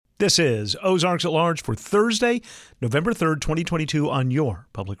This is Ozarks at Large for Thursday, November 3rd, 2022 on your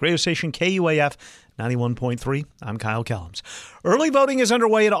public radio station, KUAF 91.3. I'm Kyle Kellums. Early voting is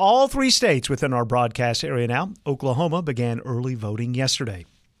underway in all three states within our broadcast area now. Oklahoma began early voting yesterday.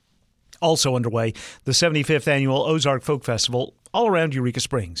 Also underway, the 75th Annual Ozark Folk Festival all around Eureka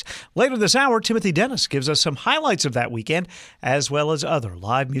Springs. Later this hour, Timothy Dennis gives us some highlights of that weekend, as well as other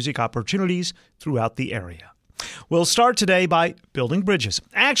live music opportunities throughout the area. We'll start today by building bridges.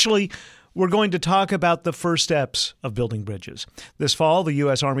 Actually, we're going to talk about the first steps of building bridges. This fall, the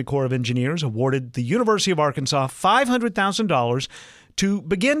U.S. Army Corps of Engineers awarded the University of Arkansas $500,000 to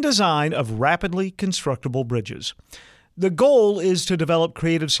begin design of rapidly constructible bridges. The goal is to develop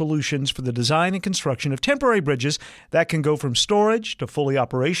creative solutions for the design and construction of temporary bridges that can go from storage to fully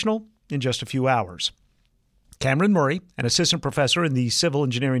operational in just a few hours. Cameron Murray, an assistant professor in the Civil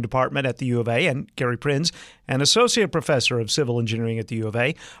Engineering Department at the U of A, and Gary Prinz, an associate professor of civil engineering at the U of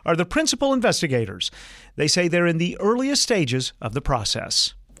A, are the principal investigators. They say they're in the earliest stages of the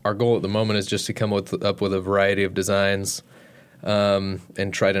process. Our goal at the moment is just to come up with a variety of designs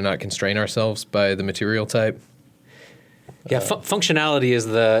and try to not constrain ourselves by the material type. Yeah, functionality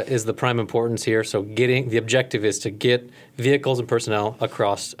is the prime importance here. So the objective is to get vehicles and personnel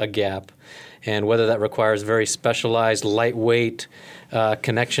across a gap. And whether that requires very specialized, lightweight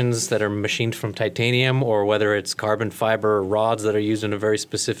connections that are machined from titanium, or whether it's carbon fiber rods that are used in a very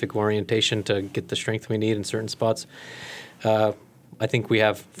specific orientation to get the strength we need in certain spots, I think we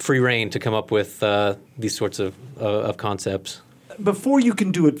have free rein to come up with these sorts of concepts. Before you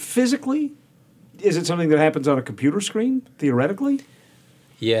can do it physically, is it something that happens on a computer screen, theoretically?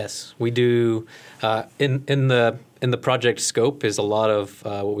 Yes, we do. In the project scope is a lot of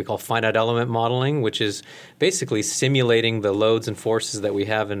what we call finite element modeling, which is basically simulating the loads and forces that we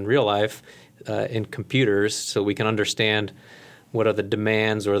have in real life in computers, so we can understand what are the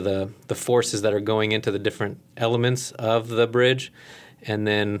demands or the forces that are going into the different elements of the bridge, and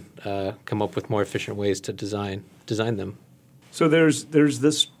then come up with more efficient ways to design them. So there's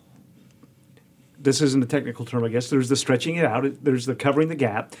this. This isn't a technical term, I guess. There's the stretching it out. There's the covering the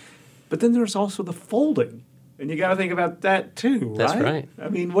gap. But then there's also the folding. And you got to think about that too, right? That's right. I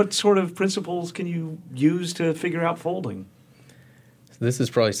mean, what sort of principles can you use to figure out folding? This is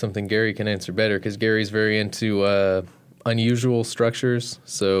probably something Gary can answer better, because Gary's very into unusual structures.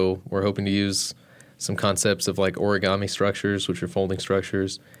 So we're hoping to use some concepts of like origami structures, which are folding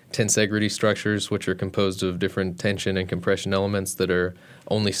structures, tensegrity structures, which are composed of different tension and compression elements that are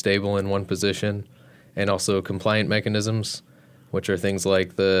only stable in one position, and also compliant mechanisms, which are things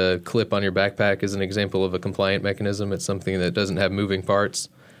like the clip on your backpack is an example of a compliant mechanism. It's something that doesn't have moving parts,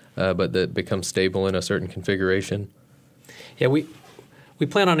 but that becomes stable in a certain configuration. Yeah, we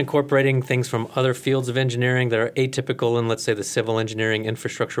plan on incorporating things from other fields of engineering that are atypical in, let's say, the civil engineering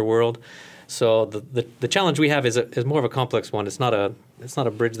infrastructure world. So the challenge we have is more of a complex one. It's not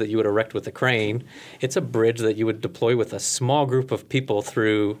a bridge that you would erect with a crane. It's a bridge that you would deploy with a small group of people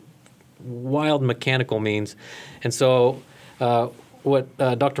through wild mechanical means. And so what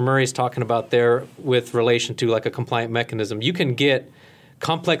Dr. Murray is talking about there with relation to like a compliant mechanism, you can get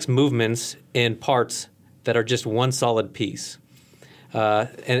complex movements in parts that are just one solid piece. And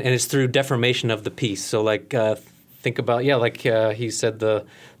it's through deformation of the piece. So like think about, he said, the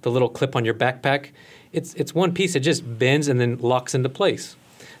little clip on your backpack. It's one piece. It just bends and then locks into place.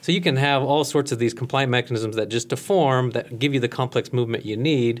 So you can have all sorts of these compliant mechanisms that just deform, that give you the complex movement you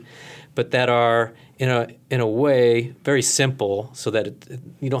need, but that are in a way very simple, so that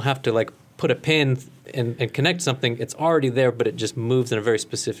you don't have to like put a pin and connect something. It's already there, but it just moves in a very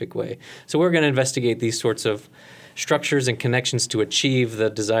specific way. So we're going to investigate these sorts of structures and connections to achieve the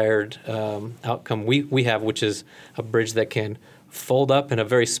desired outcome we have, which is a bridge that can fold up in a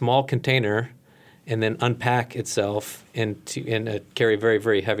very small container and then unpack itself and carry very,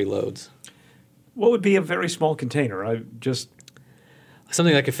 very heavy loads. What would be a very small container?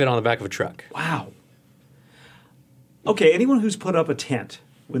 Something that could fit on the back of a truck. Wow. Okay, anyone who's put up a tent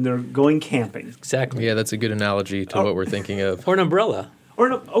when they're going camping. Exactly. Yeah, that's a good analogy to what we're thinking of. Or an umbrella.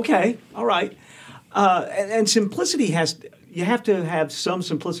 Okay, all right. And simplicity you have to have some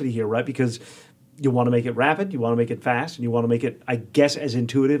simplicity here, right? Because you want to make it rapid, you want to make it fast, and you want to make it, I guess, as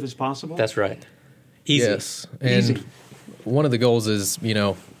intuitive as possible. That's right. Easy. Yes. And one of the goals is, we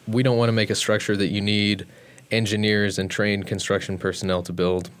don't want to make a structure that you need engineers and trained construction personnel to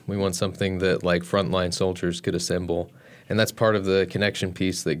build. We want something that like frontline soldiers could assemble. And that's part of the connection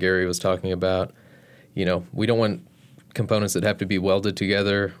piece that Gary was talking about. We don't want components that have to be welded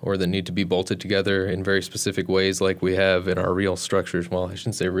together or that need to be bolted together in very specific ways like we have in our real structures. Well, I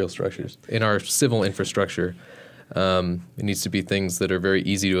shouldn't say real structures. In our civil infrastructure, It needs to be things that are very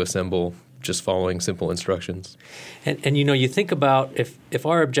easy to assemble, just following simple instructions. And you think about if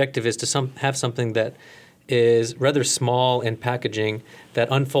our objective is to have something that is rather small in packaging that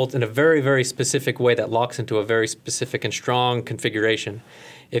unfolds in a very, very specific way that locks into a very specific and strong configuration.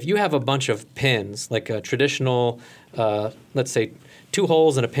 If you have a bunch of pins, like a traditional, let's say, 2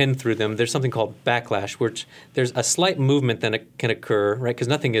 holes and a pin through them, there's something called backlash, which there's a slight movement that can occur, right? Because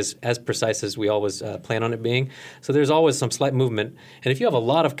nothing is as precise as we always plan on it being. So there's always some slight movement. And if you have a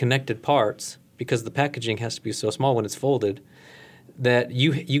lot of connected parts, because the packaging has to be so small when it's folded, that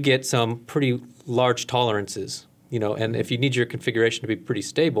you get some pretty large tolerances, and if you need your configuration to be pretty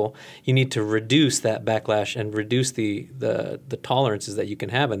stable, you need to reduce that backlash and reduce the tolerances that you can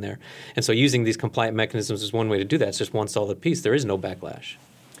have in there. And so using these compliant mechanisms is one way to do that. It's just one solid piece. There is no backlash.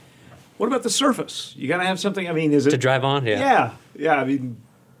 What about the surface? You got to have something, is it... To drive on? Yeah. Yeah,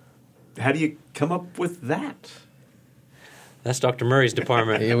 how do you come up with that? That's Dr. Murray's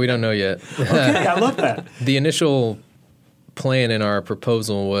department. Yeah, we don't know yet. Okay, I love that. The initial plan in our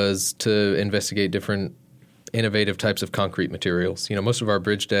proposal was to investigate different innovative types of concrete materials. Most of our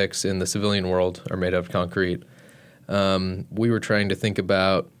bridge decks in the civilian world are made out of concrete. We were trying to think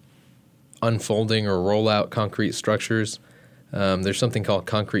about unfolding or roll out concrete structures. There's something called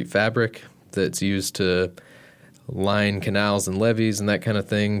concrete fabric that's used to line canals and levees and that kind of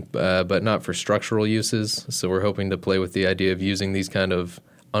thing, but not for structural uses. So we're hoping to play with the idea of using these kind of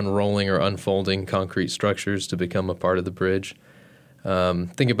unrolling or unfolding concrete structures to become a part of the bridge.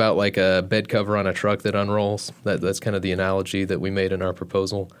 Think about like a bed cover on a truck that unrolls. That's kind of the analogy that we made in our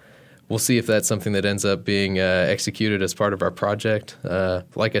proposal. We'll see if that's something that ends up being executed as part of our project.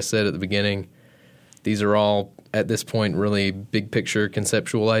 Like I said at the beginning, these are all, at this point, really big picture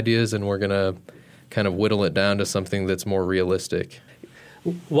conceptual ideas, and we're going to kind of whittle it down to something that's more realistic.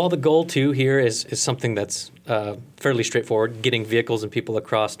 While the goal, too, here is something that's fairly straightforward, getting vehicles and people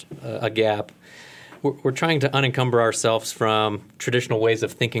across a gap, we're trying to unencumber ourselves from traditional ways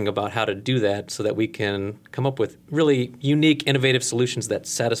of thinking about how to do that so that we can come up with really unique, innovative solutions that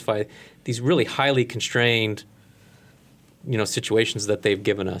satisfy these really highly constrained, situations that they've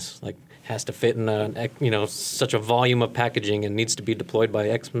given us. Like, has to fit in such a volume of packaging and needs to be deployed by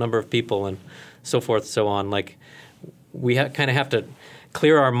X number of people and so forth, so on. Like, we kind of have to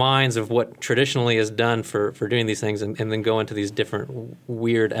clear our minds of what traditionally is done for doing these things and then go into these different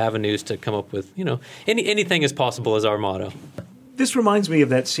weird avenues to come up with, anything is possible is our motto. This reminds me of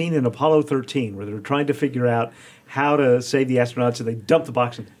that scene in Apollo 13 where they're trying to figure out how to save the astronauts, and they dump the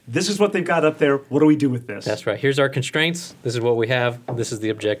box. And this is what they've got up there. What do we do with this? That's right. Here's our constraints. This is what we have. This is the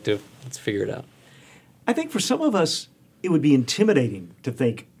objective. Let's figure it out. I think for some of us, it would be intimidating to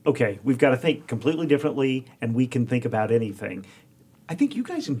think, okay, we've got to think completely differently, and we can think about anything. I think you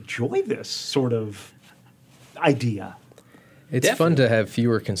guys enjoy this sort of idea. It's fun to have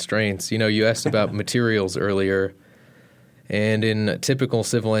fewer constraints. You asked about materials earlier, and in typical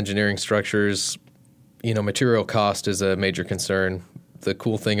civil engineering structures, material cost is a major concern. The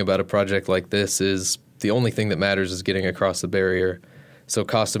cool thing about a project like this is the only thing that matters is getting across the barrier. So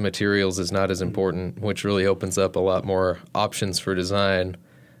cost of materials is not as important, which really opens up a lot more options for design.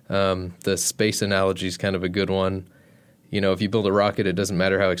 The space analogy is kind of a good one. If you build a rocket, it doesn't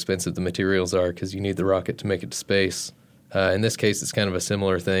matter how expensive the materials are because you need the rocket to make it to space. In this case, it's kind of a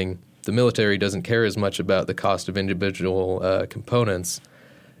similar thing. The military doesn't care as much about the cost of individual components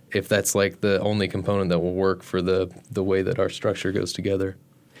if that's like the only component that will work for the way that our structure goes together.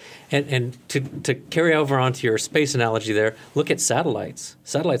 And to carry over onto your space analogy there, look at satellites.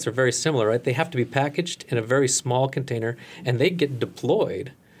 Satellites are very similar, right? They have to be packaged in a very small container, and they get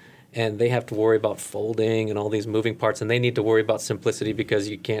deployed. And they have to worry about folding and all these moving parts, and they need to worry about simplicity because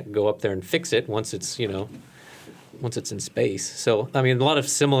you can't go up there and fix it once it's in space. So, a lot of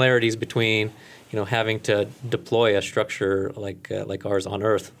similarities between, having to deploy a structure like ours on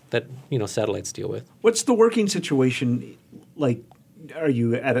Earth that, satellites deal with. What's the working situation like? Are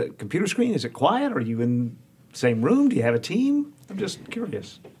you at a computer screen? Is it quiet? Are you in the same room? Do you have a team? I'm just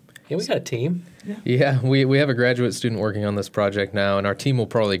curious. Yeah, we got a team. Yeah, we have a graduate student working on this project now, and our team will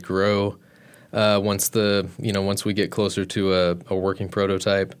probably grow once we get closer to a working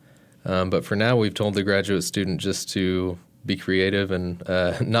prototype. But for now, we've told the graduate student just to be creative and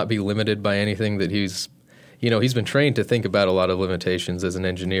not be limited by anything that he's been trained to think about a lot of limitations as an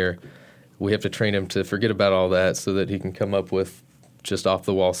engineer. We have to train him to forget about all that so that he can come up with just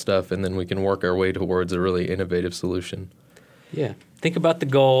off-the-wall stuff, and then we can work our way towards a really innovative solution. Yeah. Think about the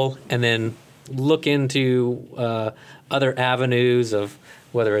goal and then look into other avenues of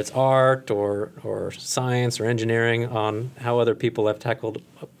whether it's art or science or engineering on how other people have tackled,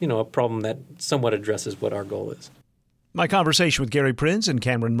 a problem that somewhat addresses what our goal is. My conversation with Gary Prinz and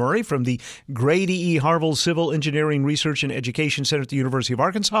Cameron Murray from the Grady E. Harville Civil Engineering Research and Education Center at the University of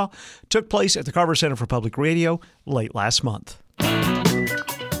Arkansas took place at the Carver Center for Public Radio late last month.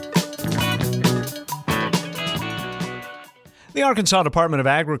 The Arkansas Department of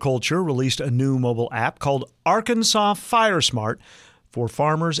Agriculture released a new mobile app called Arkansas Fire Smart for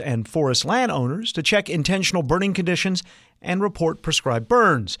farmers and forest landowners to check intentional burning conditions and report prescribed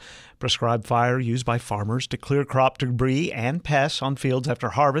burns. Prescribed fire used by farmers to clear crop debris and pests on fields after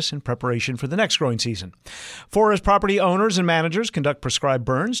harvest in preparation for the next growing season. Forest property owners and managers conduct prescribed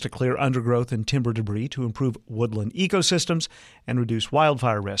burns to clear undergrowth and timber debris to improve woodland ecosystems and reduce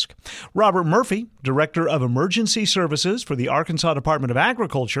wildfire risk. Robert Murphy, Director of Emergency Services for the Arkansas Department of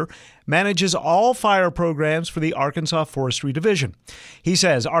Agriculture, manages all fire programs for the Arkansas Forestry Division. He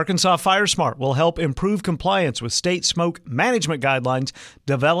says Arkansas Fire Smart will help improve compliance with state smoke management guidelines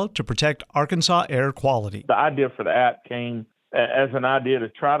developed to protect Arkansas air quality. The idea for the app came as an idea to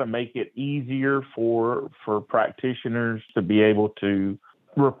try to make it easier for practitioners to be able to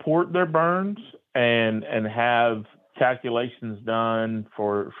report their burns and have calculations done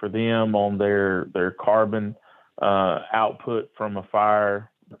for them on their carbon output from a fire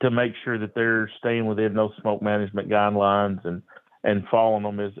to make sure that they're staying within those smoke management guidelines and following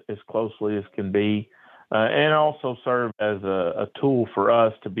them as closely as can be. And also serve as a tool for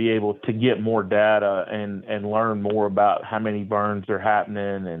us to be able to get more data and learn more about how many burns are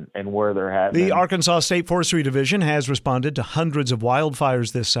happening and where they're happening. The Arkansas State Forestry Division has responded to hundreds of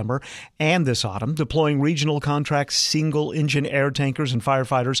wildfires this summer and this autumn, deploying regional contract single-engine air tankers and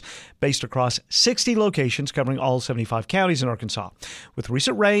firefighters based across 60 locations covering all 75 counties in Arkansas. With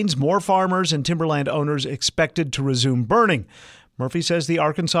recent rains, more farmers and timberland owners expected to resume burning. Murphy says the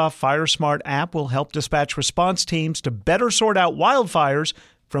Arkansas Fire Smart app will help dispatch response teams to better sort out wildfires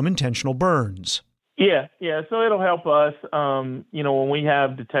from intentional burns. Yeah. So it'll help us. When we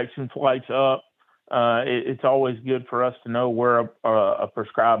have detection flights up, it's always good for us to know where a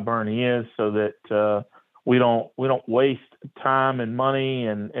prescribed burn is, so that we don't waste time and money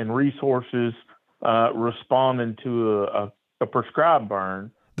and resources responding to a prescribed burn.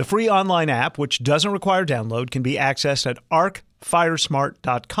 The free online app, which doesn't require download, can be accessed at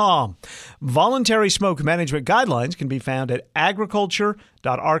arcfiresmart.com. Voluntary smoke management guidelines can be found at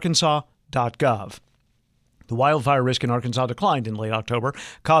agriculture.arkansas.gov. The wildfire risk in Arkansas declined in late October,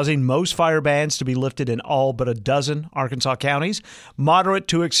 causing most fire bans to be lifted in all but a dozen Arkansas counties. Moderate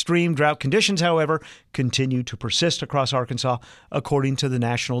to extreme drought conditions, however, continue to persist across Arkansas, according to the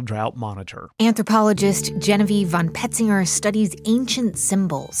National Drought Monitor. Anthropologist Genevieve von Petzinger studies ancient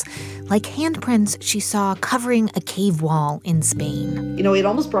symbols, like handprints she saw covering a cave wall in Spain. It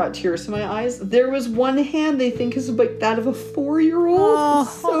almost brought tears to my eyes. There was one hand they think is like that of a 4-year-old. Oh.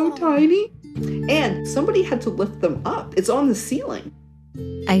 It's so tiny. And somebody had to lift them up. It's on the ceiling.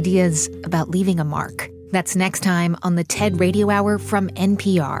 Ideas about leaving a mark. That's next time on the TED Radio Hour from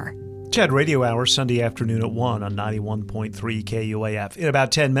NPR. TED Radio Hour, Sunday afternoon at 1 on 91.3 KUAF. In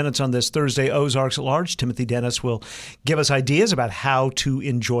about 10 minutes on this Thursday, Ozarks at Large, Timothy Dennis will give us ideas about how to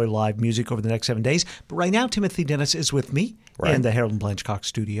enjoy live music over the next 7 days. But right now, Timothy Dennis is with me in the Harold and Blanche Cox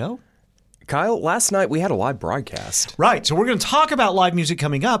studio. Kyle, last night we had a live broadcast. Right. So we're going to talk about live music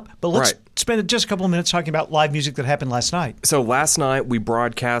coming up, but let's spend just a couple of minutes talking about live music that happened last night. So last night we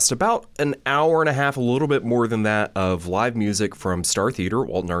broadcast about an hour and a half, a little bit more than that, of live music from Star Theater,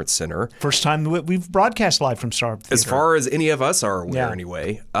 Walton Arts Center. First time we've broadcast live from Star Theater. As far as any of us are aware,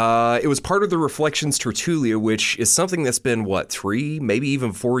 anyway. It was part of the Reflections Tertulia, which is something that's been, 3, maybe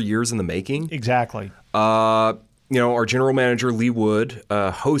even 4 years in the making? Exactly. Our general manager, Lee Wood,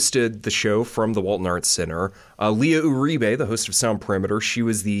 hosted the show from the Walton Arts Center. Leah Uribe, the host of Sound Perimeter, she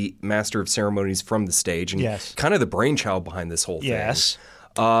was the master of ceremonies from the stage and kind of the brainchild behind this whole thing. Yes.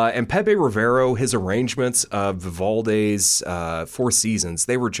 And Pepe Rivero, his arrangements of Vivaldi's Four Seasons,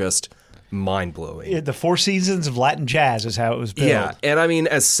 they were just mind-blowing. The Four Seasons of Latin jazz is how it was built. Yeah, and I mean,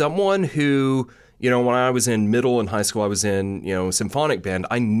 as someone who, when I was in middle and high school, I was in, symphonic band,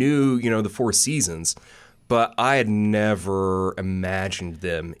 I knew, the Four Seasons. But I had never imagined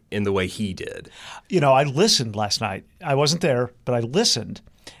them in the way he did. I listened last night. I wasn't there, but I listened.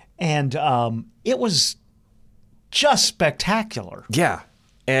 And it was just spectacular. Yeah.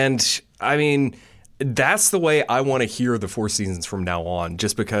 And, I mean, that's the way I want to hear the Four Seasons from now on,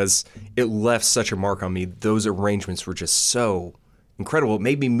 just because it left such a mark on me. Those arrangements were just so incredible. It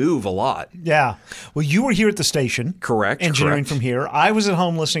made me move a lot. Yeah. Well, you were here at the station. Correct. Engineering from here. I was at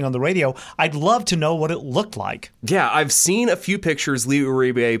home listening on the radio. I'd love to know what it looked like. Yeah, I've seen a few pictures. Lee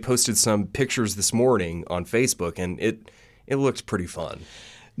Uribe posted some pictures this morning on Facebook, and it looked pretty fun.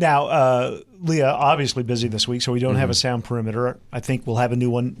 Now, Leah, obviously busy this week, so we don't have a sound perimeter. I think we'll have a new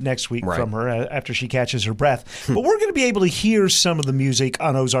one next week from her after she catches her breath. But we're going to be able to hear some of the music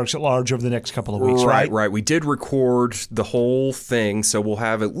on Ozarks at Large over the next couple of weeks, right? Right. We did record the whole thing, so we'll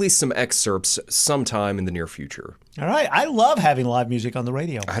have at least some excerpts sometime in the near future. All right. I love having live music on the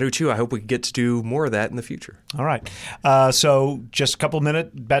radio. I do too. I hope we can get to do more of that in the future. All right. So just a couple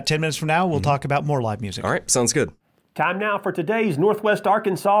minutes, about 10 minutes from now, we'll talk about more live music. All right. Sounds good. Time now for today's Northwest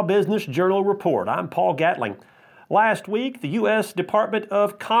Arkansas Business Journal Report. I'm Paul Gatling. Last week, the U.S. Department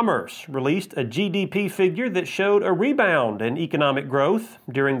of Commerce released a GDP figure that showed a rebound in economic growth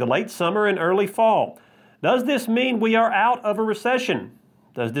during the late summer and early fall. Does this mean we are out of a recession?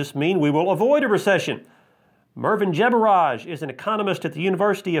 Does this mean we will avoid a recession? Mervyn Jebaraj is an economist at the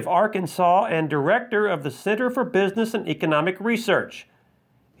University of Arkansas and director of the Center for Business and Economic Research.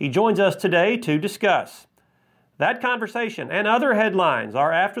 He joins us today to discuss. That conversation and other headlines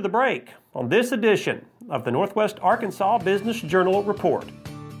are after the break on this edition of the Northwest Arkansas Business Journal Report.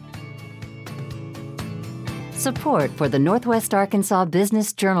 Support for the Northwest Arkansas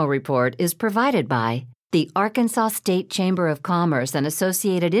Business Journal Report is provided by the Arkansas State Chamber of Commerce and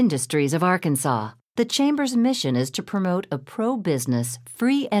Associated Industries of Arkansas. The Chamber's mission is to promote a pro-business,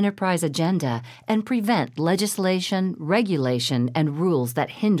 free enterprise agenda and prevent legislation, regulation, and rules that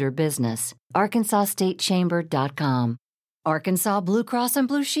hinder business. ArkansasStateChamber.com. Arkansas Blue Cross and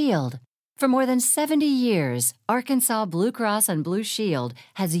Blue Shield. For more than 70 years, Arkansas Blue Cross and Blue Shield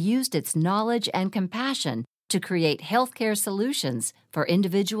has used its knowledge and compassion to create healthcare solutions for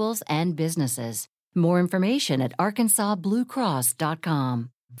individuals and businesses. More information at ArkansasBlueCross.com.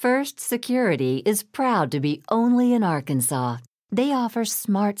 First Security is proud to be only in Arkansas. They offer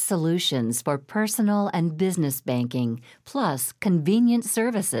smart solutions for personal and business banking, plus convenient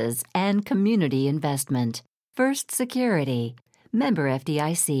services and community investment. First Security, member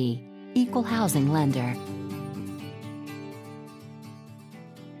FDIC, equal housing lender.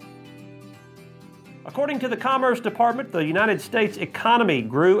 According to the Commerce Department, the United States economy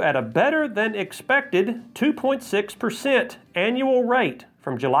grew at a better than expected 2.6% annual rate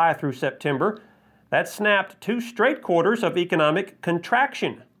from July through September. That snapped 2 straight quarters of economic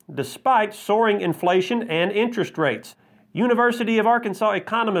contraction, despite soaring inflation and interest rates. University of Arkansas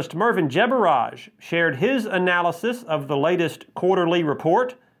economist Mervyn Jebaraj shared his analysis of the latest quarterly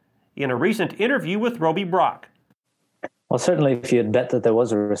report in a recent interview with Roby Brock. Well, certainly if you had bet that there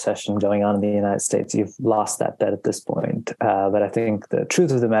was a recession going on in the United States, you've lost that bet at this point. But I think the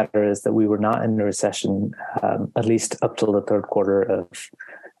truth of the matter is that we were not in a recession, at least up till the third quarter of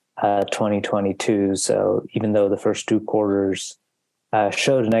 2022. So even though the first 2 quarters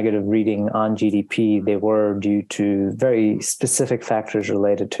showed a negative reading on GDP, they were due to very specific factors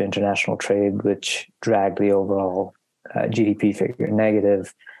related to international trade, which dragged the overall GDP figure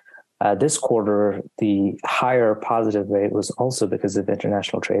negative. This quarter, the higher positive rate was also because of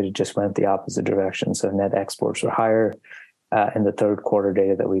international trade. It just went the opposite direction. So net exports were higher in the third quarter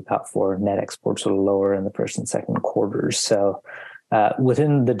data that we got for. Net exports were lower in the first and second quarters. So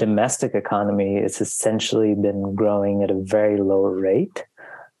within the domestic economy, it's essentially been growing at a very low rate.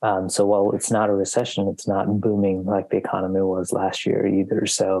 So while it's not a recession, it's not booming like the economy was last year either.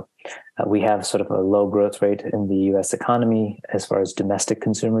 So we have sort of a low growth rate in the U.S. economy as far as domestic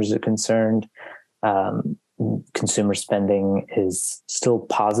consumers are concerned. Consumer spending is still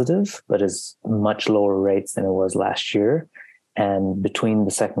positive, but is much lower rates than it was last year. And between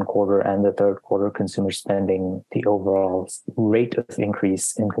the second quarter and the third quarter, consumer spending, the overall rate of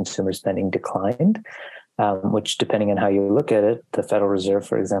increase in consumer spending declined. Which, depending on how you look at it, the Federal Reserve,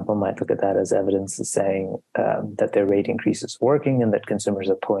 for example, might look at that as evidence of saying that their rate increase is working and that consumers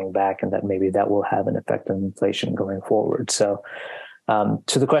are pulling back and that maybe that will have an effect on inflation going forward. So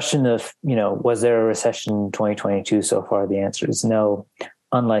to the question of, was there a recession in 2022 so far, the answer is no.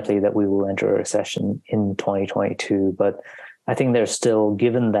 Unlikely that we will enter a recession in 2022. But I think there's still,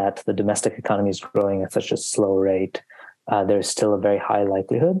 given that the domestic economy is growing at such a slow rate, there's still a very high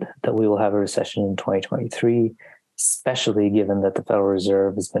likelihood that we will have a recession in 2023, especially given that the Federal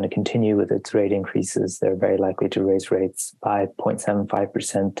Reserve is going to continue with its rate increases. They're very likely to raise rates by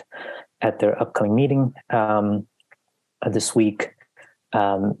 0.75% at their upcoming meeting this week.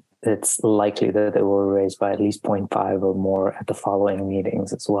 It's likely that they will raise by at least 0.5 or more at the following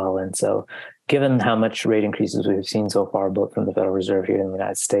meetings as well. And so given how much rate increases we've seen so far, both from the Federal Reserve here in the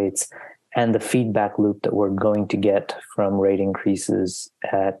United States and the feedback loop that we're going to get from rate increases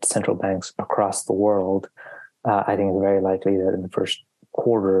at central banks across the world, I think it's very likely that in the first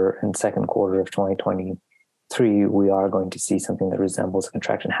quarter and second quarter of 2023, we are going to see something that resembles a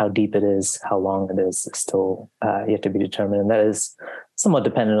contraction. How deep it is, how long it is still yet to be determined. And that is somewhat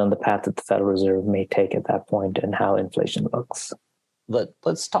dependent on the path that the Federal Reserve may take at that point and how inflation looks.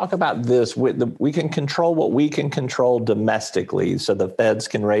 Let's talk about this. We can control what we can control domestically. So the feds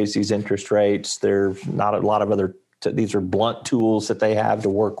can raise these interest rates. There's not a lot of other, these are blunt tools that they have to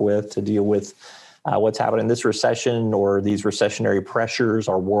work with to deal with what's happening in this recession, or these recessionary pressures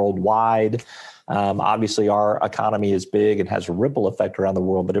are worldwide. Obviously, our economy is big and has a ripple effect around the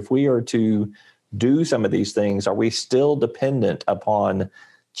world. But if we are to do some of these things, are we still dependent upon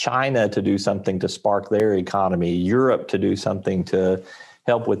China to do something to spark their economy, Europe to do something to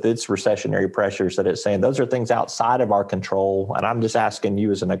help with its recessionary pressures that it's saying? Those are things outside of our control. And I'm just asking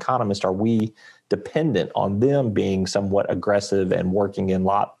you as an economist, are we dependent on them being somewhat aggressive and working in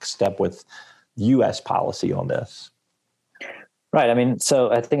lockstep with U.S. policy on this? Right. I mean,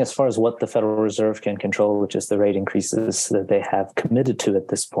 so I think as far as what the Federal Reserve can control, which is the rate increases that they have committed to at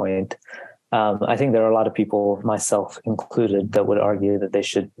this point, I think there are a lot of people, myself included, that would argue that they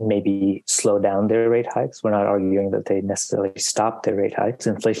should maybe slow down their rate hikes. We're not arguing that they necessarily stop their rate hikes.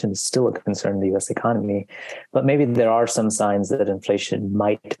 Inflation is still a concern in the U.S. economy, but maybe there are some signs that inflation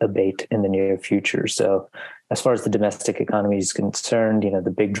might abate in the near future. So as far as the domestic economy is concerned,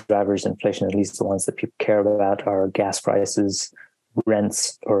 the big drivers of inflation, at least the ones that people care about, are gas prices,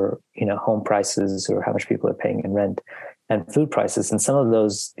 rents, or, home prices, or how much people are paying in rent, and food prices. And some of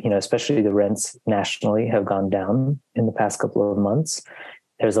those, especially the rents nationally, have gone down in the past couple of months.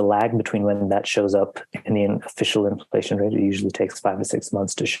 There's a lag between when that shows up in the official inflation rate. It usually takes 5 to 6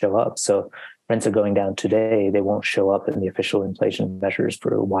 months to show up. So rents are going down today. They won't show up in the official inflation measures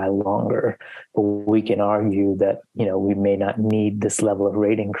for a while longer. But we can argue that, we may not need this level of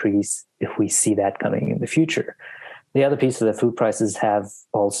rate increase if we see that coming in the future. The other piece of the food prices have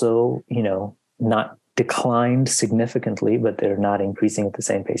also, not declined significantly, but they're not increasing at the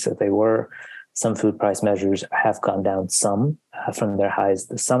same pace that they were. Some food price measures have gone down some from their highs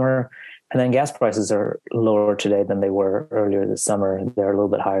this summer. And then gas prices are lower today than they were earlier this summer. They're a little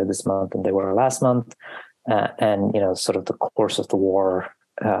bit higher this month than they were last month. And, sort of the course of the war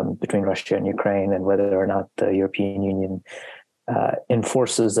between Russia and Ukraine, and whether or not the European Union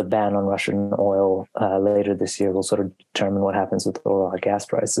enforces a ban on Russian oil later this year will sort of determine what happens with oil and gas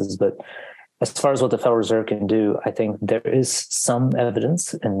prices. But as far as what the Federal Reserve can do, I think there is some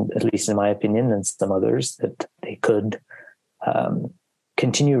evidence, and at least in my opinion and some others, that they could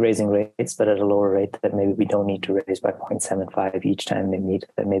continue raising rates, but at a lower rate, that maybe we don't need to raise by 0.75 each time they meet,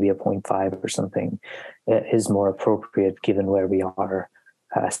 that maybe a 0.5 or something is more appropriate given where we are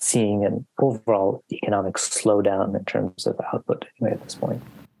seeing an overall economic slowdown in terms of output anyway at this point.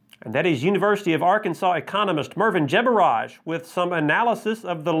 And that is University of Arkansas economist Mervyn Jebaraj with some analysis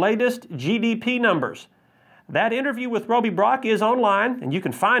of the latest GDP numbers. That interview with Roby Brock is online, and you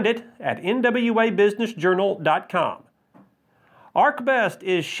can find it at nwabusinessjournal.com. ArcBest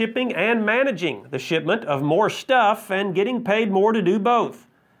is shipping and managing the shipment of more stuff and getting paid more to do both.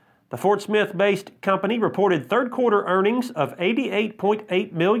 The Fort Smith-based company reported third quarter earnings of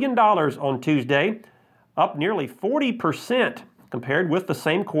 $88.8 million on Tuesday, up nearly 40% compared with the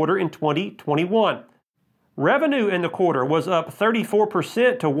same quarter in 2021. Revenue in the quarter was up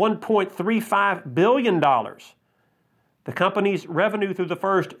 34% to $1.35 billion. The company's revenue through the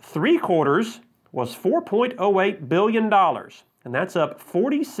first 3 quarters was $4.08 billion, and that's up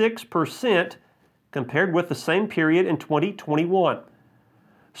 46% compared with the same period in 2021.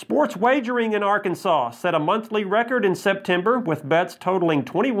 Sports wagering in Arkansas set a monthly record in September with bets totaling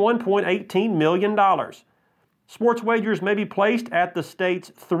 $21.18 million. Sports wagers may be placed at the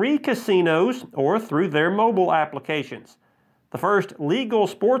state's 3 casinos or through their mobile applications. The first legal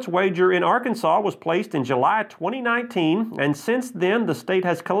sports wager in Arkansas was placed in July 2019, and since then the state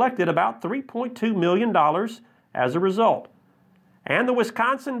has collected about $3.2 million as a result. And the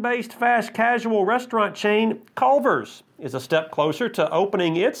Wisconsin-based fast casual restaurant chain Culver's is a step closer to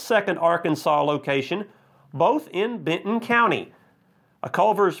opening its second Arkansas location, both in Benton County. A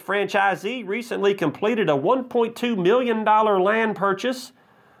Culver's franchisee recently completed a $1.2 million land purchase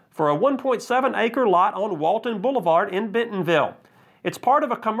for a 1.7-acre lot on Walton Boulevard in Bentonville. It's part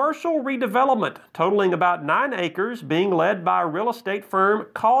of a commercial redevelopment totaling about 9 acres being led by real estate firm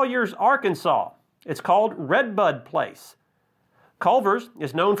Colliers, Arkansas. It's called Redbud Place. Culver's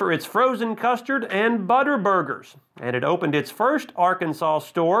is known for its frozen custard and butter burgers, and it opened its first Arkansas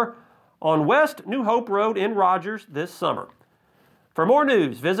store on West New Hope Road in Rogers this summer. For more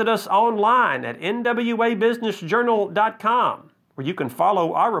news, visit us online at nwabusinessjournal.com, where you can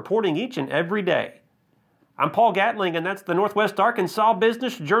follow our reporting each and every day. I'm Paul Gatling, and that's the Northwest Arkansas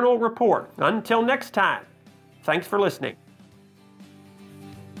Business Journal Report. Until next time, thanks for listening.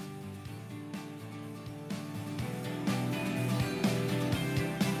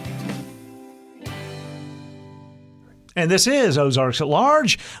 And this is Ozarks at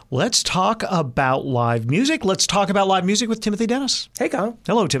Large. Let's talk about live music. Let's talk about live music with Timothy Dennis. Hey, Kyle.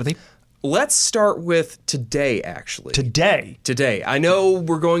 Hello, Timothy. Let's start with today, actually. Today. I know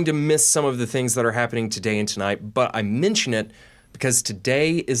we're going to miss some of the things that are happening today and tonight, but I mention it because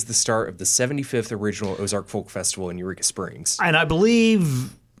today is the start of the 75th Original Ozark Folk Festival in Eureka Springs. And I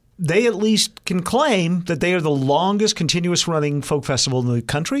believe they at least can claim that they are the longest continuous running folk festival in the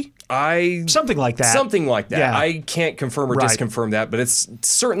country. Something like that. Something like that. Yeah. I can't confirm or disconfirm that, but it's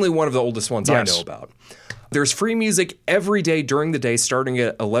certainly one of the oldest ones I know about. There's free music every day during the day starting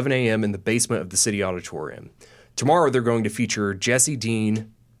at 11 a.m. in the basement of the City Auditorium. Tomorrow they're going to feature Jesse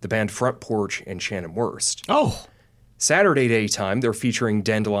Dean, the band Front Porch, and Shannon Wurst. Oh. Saturday daytime, they're featuring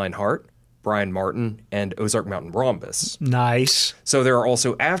Dandelion Heart, Brian Martin, and Ozark Mountain Rhombus. Nice. So there are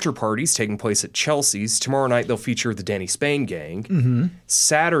also after parties taking place at Chelsea's. Tomorrow night, they'll feature the Danny Spain Gang. Mm-hmm.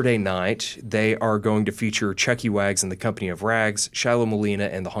 Saturday night, they are going to feature Chucky Wags and the Company of Rags, Shiloh Molina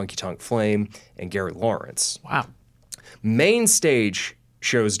and the Honky Tonk Flame, and Gary Lawrence. Wow. Main stage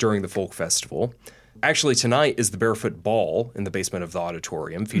shows during the Folk Festival. Actually, tonight is the Barefoot Ball in the basement of the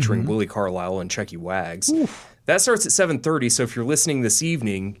auditorium, featuring Willie Carlisle and Chucky Wags. Oof. That starts at 7:30, so if you're listening this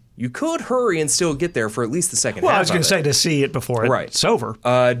evening, you could hurry and still get there for at least the second half. Well, I was going to say to see it before it's over.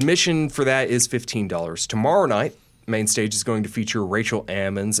 Admission for that is $15. Tomorrow night, main stage is going to feature Rachel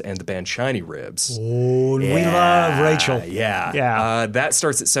Ammons and the band Shiny Ribs. Oh, we love Rachel. Yeah. That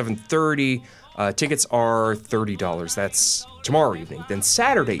starts at 7:30. Tickets are $30. That's tomorrow evening. Then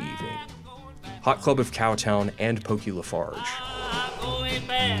Saturday evening, Hot Club of Cowtown and Pokey Lafarge. I'm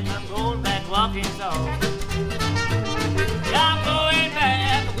going back walking so. I'm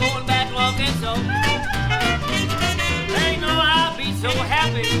going back walking so. They know I'll be so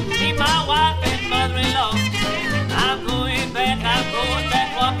happy, see my wife and mother-in-law. I'm going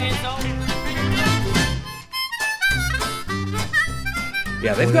back walking so.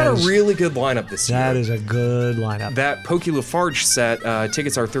 Yeah, they've got a really good lineup this year. That is a good lineup. That Pokey Lafarge set,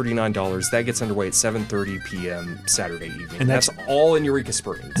 tickets are $39. That gets underway at 7:30 p.m. Saturday evening. And that's all in Eureka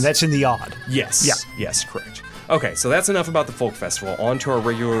Springs. And that's in the odd. Yes. Yeah. Yes, correct. Okay, so that's enough about the Folk Festival. On to our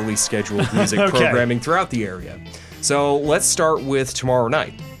regularly scheduled music programming throughout the area. So let's start with tomorrow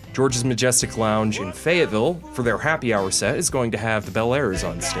night. George's Majestic Lounge in Fayetteville, for their happy hour set, is going to have the Bel Airs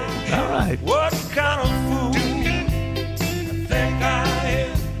on stage. All right. What kind of fool do you think I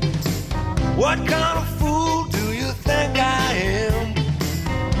am? What kind of fool do you think I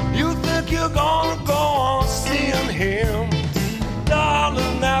am? You think you're gonna go on seeing him,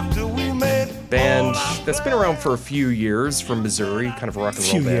 darling, after we made band that's been around for a few years from Missouri, kind of a rock and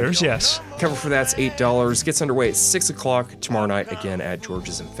roll band. Few years, yes. Cover for that's $8. Gets underway at 6 o'clock tomorrow night, again at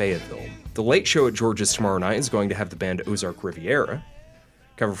George's in Fayetteville. The late show at George's tomorrow night is going to have the band Ozark Riviera.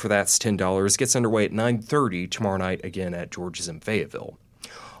 Cover for that's $10. Gets underway at 9:30 tomorrow night, again at George's in Fayetteville.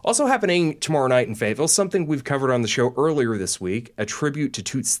 Also happening tomorrow night in Fayetteville, something we've covered on the show earlier this week, a tribute to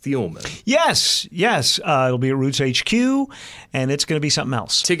Toots Thielman. Yes. It'll be at Roots HQ, and it's going to be something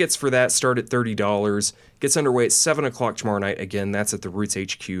else. Tickets for that start at $30. Gets underway at 7 o'clock tomorrow night. Again, that's at the Roots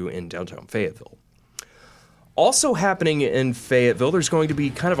HQ in downtown Fayetteville. Also happening in Fayetteville, there's going to be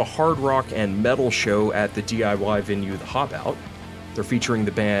kind of a hard rock and metal show at the DIY venue, The Hop Out. They're featuring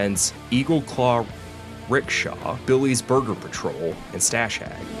the bands Eagle Claw Rickshaw, Billy's Burger Patrol, and Stash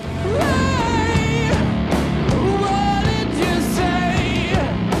Hag.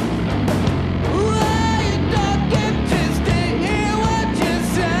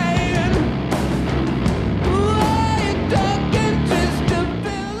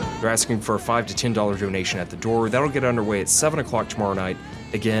 They're asking for a $5 to $10 donation at the door. That'll get underway at 7 o'clock tomorrow night,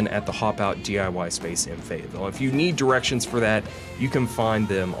 again at the Hop Out DIY space in Fayetteville. If you need directions for that, you can find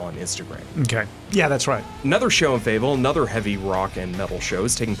them on Instagram. Okay. Yeah, that's right. Another show in Fayetteville, another heavy rock and metal show,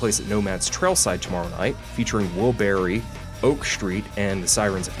 is taking place at Nomad's Trailside tomorrow night, featuring Will Berry, Oak Street, and the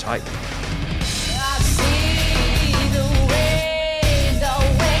Sirens of Titan.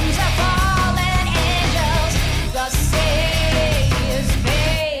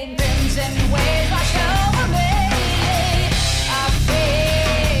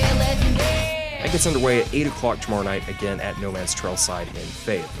 Gets underway at 8 o'clock tomorrow night, again at Nomad's Trailside in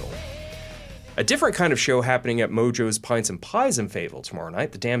Fayetteville. A different kind of show happening at Mojo's Pints and Pies in Fayetteville tomorrow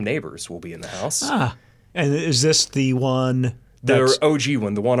night. The Damn Neighbors will be in the house. And is this the one? The OG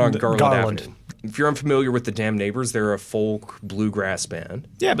one, the one on Garland Avenue. If you're unfamiliar with the Damn Neighbors, they're a folk bluegrass band.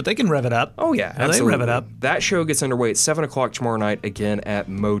 Yeah, but they can rev it up. Oh, yeah, absolutely. They rev it up. That show gets underway at 7 o'clock tomorrow night, again at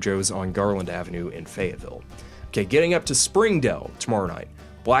Mojo's on Garland Avenue in Fayetteville. Okay, getting up to Springdale tomorrow night.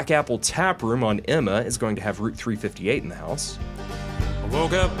 Black Apple Tap Room on Emma is going to have Route 358 in the house. I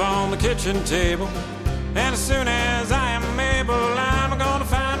woke up on the kitchen table, and as soon as I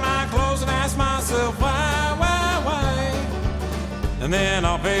and then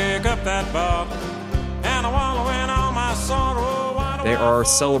I'll pick up that bottle, and I'll wallow in all my sorrow. They are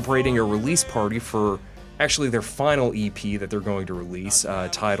celebrating a release party for actually their final EP that they're going to release,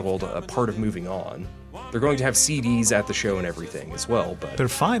 titled A Part of Moving On. They're going to have CDs at the show and everything as well, but... Their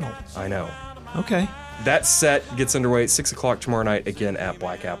final? I know. Okay. That set gets underway at 6 o'clock tomorrow night, again at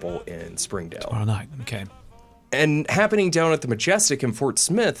Black Apple in Springdale. Tomorrow night, okay. And happening down at the Majestic in Fort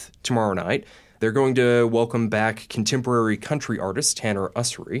Smith tomorrow night, they're going to welcome back contemporary country artist Tanner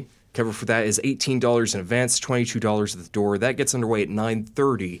Ussery. Cover for that is $18 in advance, $22 at the door. That gets underway at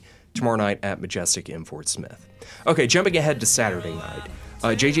 9:30 tomorrow night at Majestic in Fort Smith. Okay, jumping ahead to Saturday night.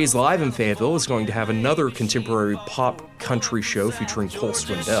 JJ's Live in Fayetteville is going to have another contemporary pop country show featuring Cole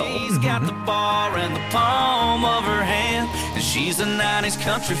Swindell. She's got the bar in the palm of her hand, and she's a 90s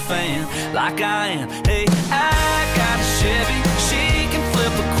country fan, like I am. Hey, I got a Chevy, she can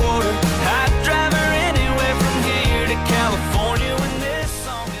flip a quarter. I'd drive her anywhere from here to California when this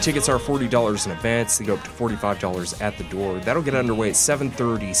song is... Tickets are $40 in advance. They go up to $45 at the door. That'll get underway at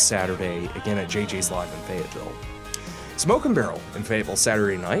 7:30 Saturday, again at JJ's Live in Fayetteville. Smoke and Barrel in Fayetteville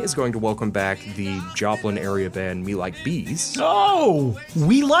Saturday night is going to welcome back the Joplin area band Me Like Bees. Oh,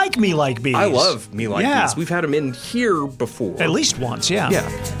 we like Me Like Bees. I love Me Like Bees. We've had them in here before. At least once, yeah. Yeah.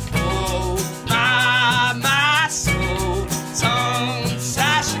 Oh, my soul, tongue,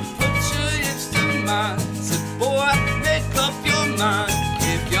 Sasha, put your lips to mine. Said, boy, make up your mind.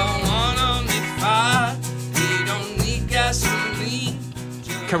 If you wanna make fire, we don't need gasoline.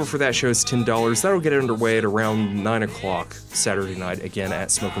 Cover for that show is $10. That'll get underway at around 9 o'clock Saturday night, again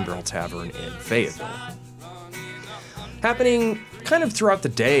at Smoke and Barrel Tavern in Fayetteville. Happening kind of throughout the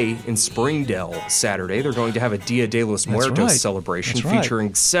day in Springdale Saturday, they're going to have a Dia de los Muertos celebration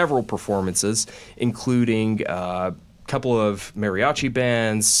featuring several performances, including a couple of mariachi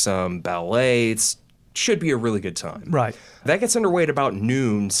bands, some ballet. It should be a really good time. Right. That gets underway at about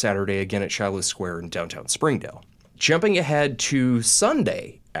noon Saturday, again at Shiloh Square in downtown Springdale. Jumping ahead to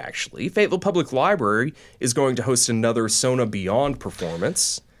Sunday, actually, Fayetteville Public Library is going to host another Sona Beyond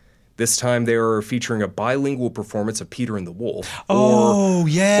performance. This time they are featuring a bilingual performance of Peter and the Wolf. Yes.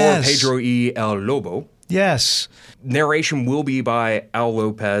 Or Pedro y El Lobo. Yes. Narration will be by Al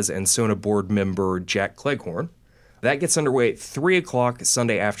Lopez and Sona board member Jack Cleghorn. That gets underway at 3 o'clock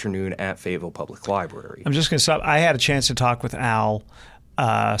Sunday afternoon at Fayetteville Public Library. I'm just going to stop. I had a chance to talk with Al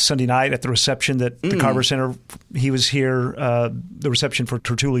Sunday night at the reception that the Carver Center, he was here, the reception for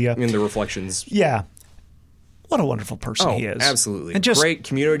Tertulia. In the Reflections. Yeah. What a wonderful person he is. Absolutely. And just, great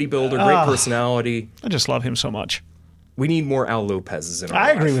community builder, great personality. I just love him so much. We need more Al Lopez's in our I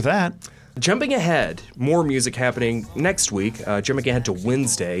life. agree with that. Jumping ahead, more music happening next week. Jumping ahead to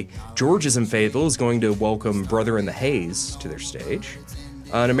Wednesday, George's in Fayetteville is going to welcome Brother in the Haze to their stage.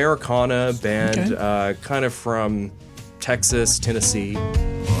 An Americana band, kind of from Texas, Tennessee.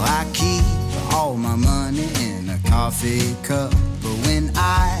 Well, I keep all my money in a coffee cup, but when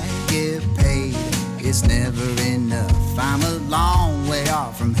I get paid, it's never enough. I'm a long way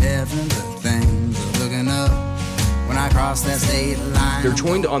off from heaven, but things are looking up when I cross that state line. They're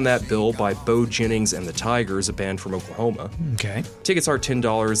joined on that bill by Bo Jennings and the Tigers, a band from Oklahoma. Okay. Tickets are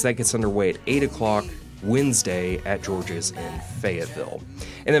 $10. That gets underway at 8 o'clock Wednesday at George's in Fayetteville.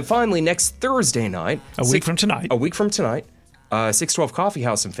 And then finally, next Thursday night... A week from tonight. 612 Coffee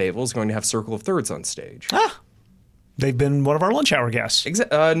House in Fayetteville is going to have Circle of Thirds on stage. They've been one of our lunch hour guests.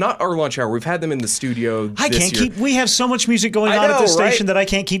 Not our lunch hour. We've had them in the studio this year. We have so much music going on at this station that I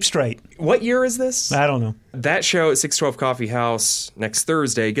can't keep straight. What year is this? I don't know. That show at 612 Coffee House next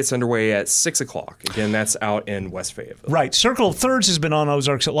Thursday gets underway at 6 o'clock. Again, that's out in West Fayetteville. Right. Circle of Thirds has been on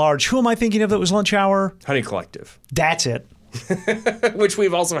Ozarks at Large. Who am I thinking of that was lunch hour? Honey Collective. That's it. Which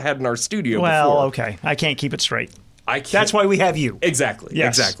we've also had in our studio before. Well, okay. I can't keep it straight. That's why we have you. Exactly.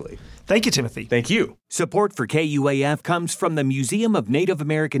 Yes. Exactly. Thank you, Timothy. Thank you. Support for KUAF comes from the Museum of Native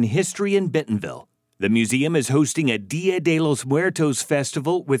American History in Bentonville. The museum is hosting a Dia de los Muertos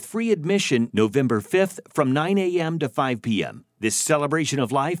festival with free admission November 5th from 9 a.m. to 5 p.m. This celebration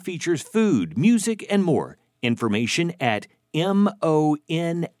of life features food, music, and more. Information at monah.org.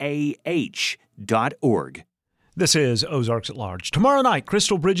 This is Ozarks at Large. Tomorrow night,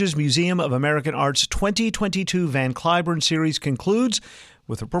 Crystal Bridges Museum of American Art's 2022 Van Cliburn series concludes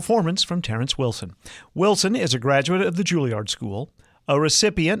with a performance from Terrence Wilson. Wilson is a graduate of the Juilliard School, a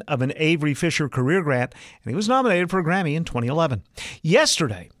recipient of an Avery Fisher Career Grant, and he was nominated for a Grammy in 2011.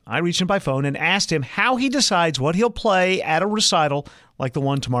 Yesterday, I reached him by phone and asked him how he decides what he'll play at a recital like the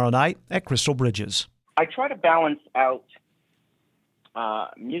one tomorrow night at Crystal Bridges. I try to balance out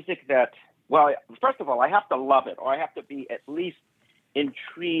music that, well, first of all, I have to love it, or I have to be at least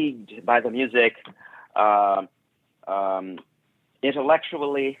intrigued by the music.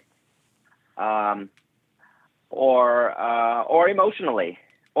 intellectually, or emotionally,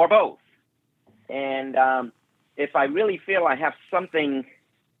 or both. And if I really feel I have something,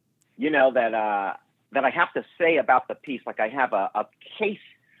 that I have to say about the piece, like I have a case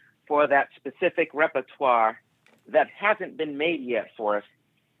for that specific repertoire that hasn't been made yet for it,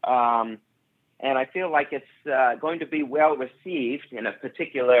 and I feel like it's going to be well received in a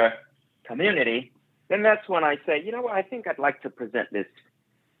particular community, then that's when I say, I think I'd like to present this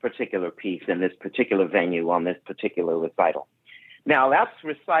particular piece in this particular venue on this particular recital. Now, that's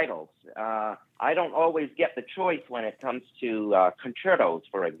recitals. I don't always get the choice when it comes to concertos,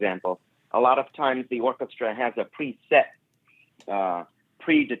 for example. A lot of times the orchestra has a preset,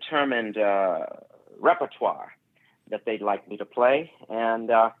 predetermined repertoire that they'd like me to play. And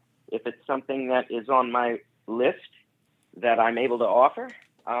if it's something that is on my list that I'm able to offer,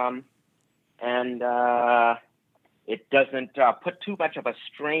 and it doesn't put too much of a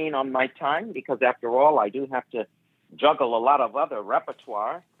strain on my time, because after all, I do have to juggle a lot of other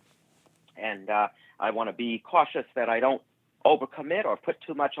repertoire, and I want to be cautious that I don't overcommit or put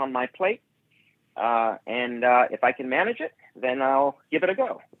too much on my plate. And if I can manage it, then I'll give it a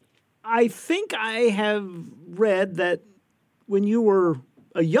go. I think I have read that when you were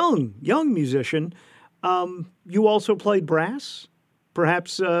a young musician, you also played brass,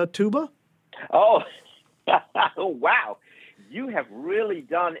 perhaps tuba? Oh, wow. You have really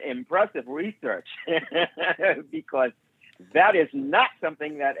done impressive research because that is not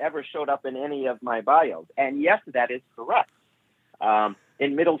something that ever showed up in any of my bios. And yes, that is correct.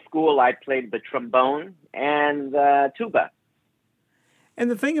 In middle school, I played the trombone and tuba. And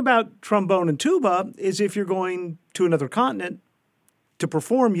the thing about trombone and tuba is if you're going to another continent to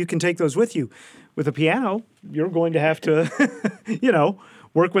perform, you can take those with you. With a piano, you're going to have to,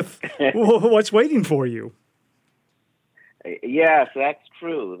 work with what's waiting for you. Yes, that's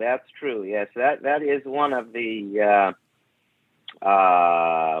true. That's true. Yes, that is one of the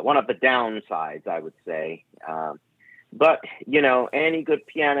downsides, I would say. But any good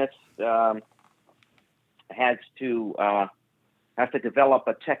pianist has to develop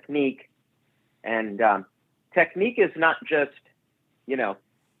a technique, and technique is not just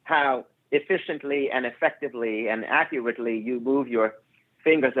how efficiently and effectively and accurately you move your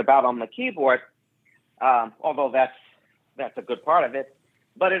fingers about on the keyboard, although that's a good part of it,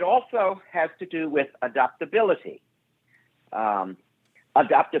 but it also has to do with adaptability.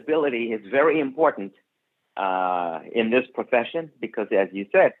 Adaptability is very important in this profession because, as you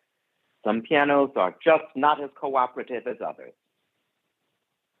said, some pianos are just not as cooperative as others.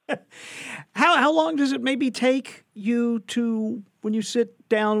 How long does it maybe take you to, when you sit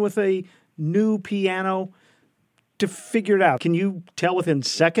down with a new piano, to figure it out? Can you tell within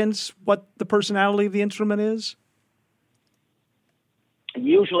seconds what the personality of the instrument is?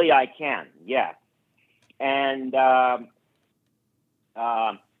 Usually I can, yes. And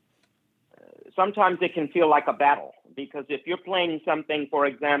sometimes it can feel like a battle, because if you're playing something, for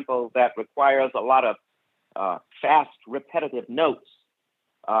example, that requires a lot of fast, repetitive notes,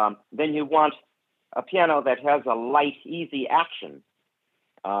 then you want a piano that has a light, easy action.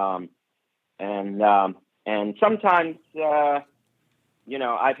 And sometimes,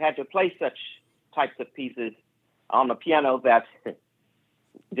 I've had to play such types of pieces on the piano that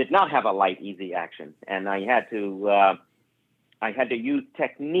did not have a light, easy action, and I had to use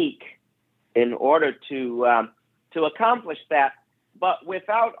technique in order to accomplish that, but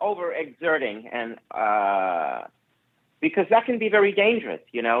without overexerting, and because that can be very dangerous.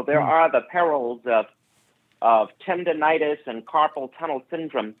 There are the perils of tendinitis and carpal tunnel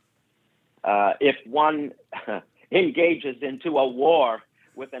syndrome if one engages into a war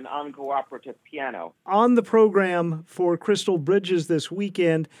with an uncooperative piano. On the program for Crystal Bridges this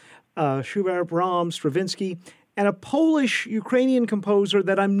weekend, Schubert, Brahms, Stravinsky, and a Polish-Ukrainian composer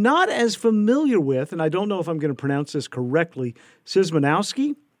that I'm not as familiar with, and I don't know if I'm going to pronounce this correctly,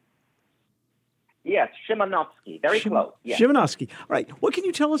 Szymanowski? Yes, Szymanowski. Very close. Yes. Szymanowski. All right. What can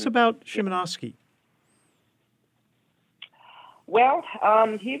you tell us about Szymanowski? Well,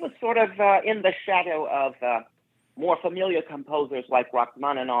 he was sort of in the shadow of more familiar composers like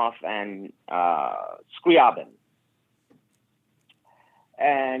Rachmaninoff and Scriabin.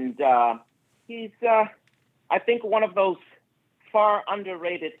 And he's, I think, one of those far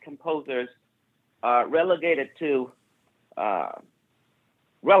underrated composers relegated to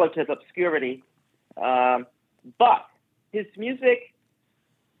relative obscurity. But his music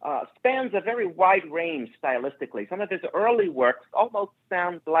spans a very wide range stylistically. Some of his early works almost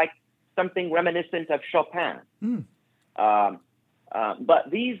sound like something reminiscent of Chopin. But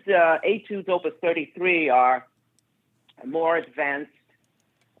these Etudes Opus 33 are more advanced.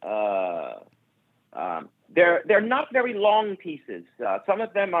 They're not very long pieces. Some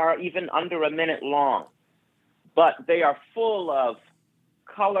of them are even under a minute long, but they are full of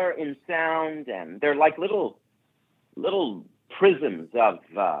color and sound, and they're like little prisms of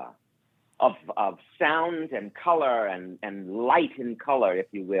sound and color and light and color, if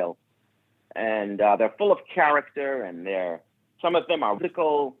you will. And they're full of character, and some of them are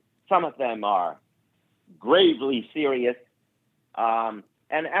musical, some of them are gravely serious.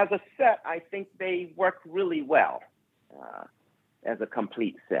 And as a set, I think they work really well as a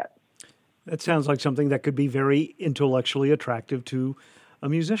complete set. That sounds like something that could be very intellectually attractive to a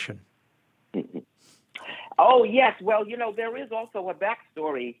musician. Oh, yes. Well, there is also a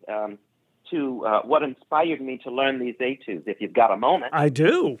backstory to what inspired me to learn these etudes, if you've got a moment. I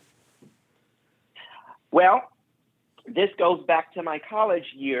do. Well, this goes back to my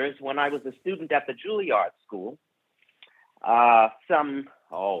college years when I was a student at the Juilliard School.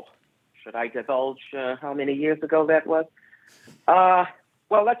 Should I divulge how many years ago that was?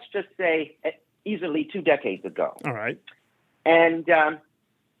 Well, let's just say easily 2 decades ago. All right. And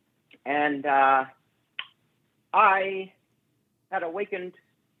I had awakened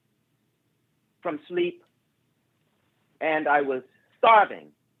from sleep, and I was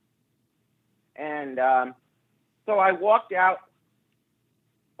starving. And so I walked out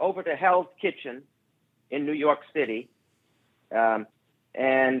over to Hell's Kitchen in New York City, and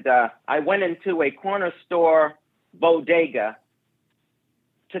I went into a corner store bodega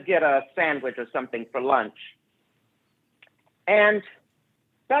to get a sandwich or something for lunch. And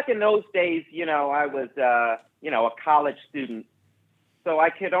back in those days, I was, a college student. So I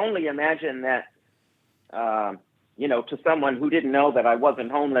could only imagine that, to someone who didn't know that I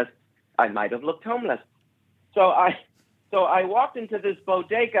wasn't homeless, I might have looked homeless. So I walked into this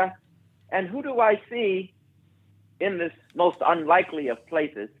bodega, and who do I see in this most unlikely of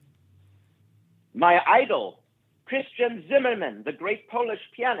places? My idol, Christian Zimmerman, the great Polish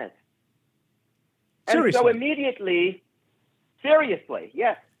pianist. And so immediately, seriously,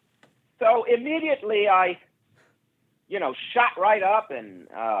 yes. So immediately I, shot right up and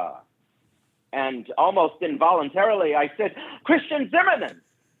almost involuntarily I said, Christian Zimmerman.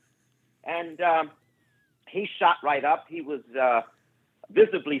 And he shot right up. He was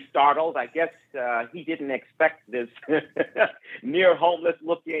visibly startled. I guess he didn't expect this near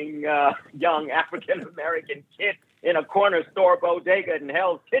homeless-looking young African-American kid in a corner store bodega in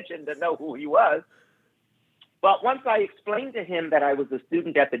Hell's Kitchen to know who he was. But once I explained to him that I was a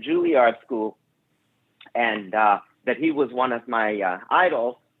student at the Juilliard School and that he was one of my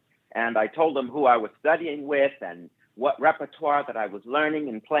idols, and I told him who I was studying with and what repertoire that I was learning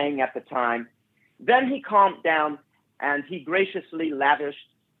and playing at the time, then he calmed down and he graciously lavished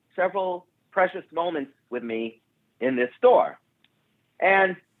several precious moments with me in this store.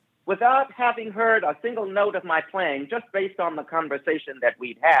 And without having heard a single note of my playing, just based on the conversation that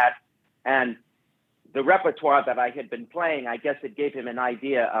we'd had and the repertoire that I had been playing, I guess it gave him an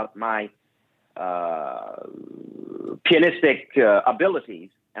idea of my pianistic abilities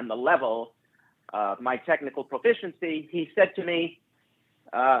and the level of my technical proficiency. He said to me,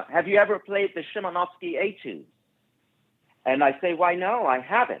 have you ever played the Szymanowski etudes? And I say, why, no, I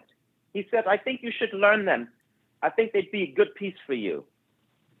haven't. He said, I think you should learn them. I think they'd be a good piece for you.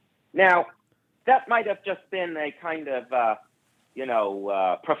 Now, that might have just been a kind of,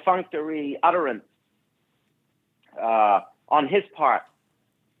 perfunctory utterance on his part.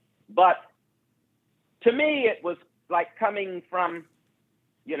 But to me, it was like coming from,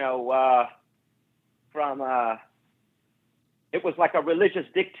 it was like a religious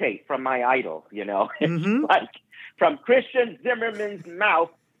dictate from my idol, It's like from Christian Zimmerman's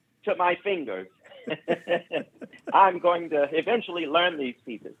mouth to my fingers. I'm going to eventually learn these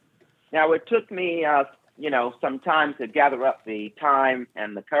pieces. Now, it took me, some time to gather up the time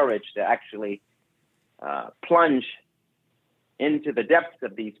and the courage to actually plunge into the depths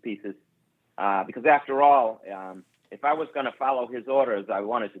of these pieces. Because after all, if I was going to follow his orders, I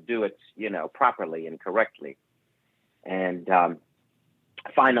wanted to do it, properly and correctly. And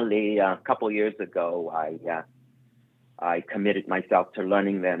finally, a couple years ago, I committed myself to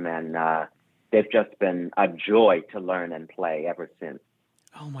learning them, and they've just been a joy to learn and play ever since.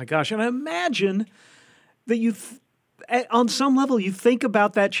 Oh my gosh! And I imagine that on some level, you think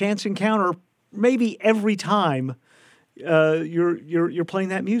about that chance encounter maybe every time you're playing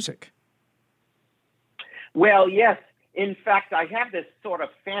that music. Well, yes. In fact, I have this sort of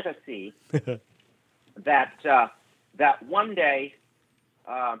fantasy that one day,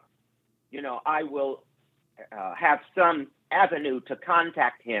 I will have some avenue to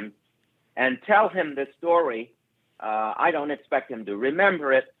contact him and tell him the story I don't expect him to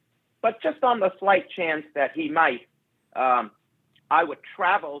remember it, but just on the slight chance that he might, I would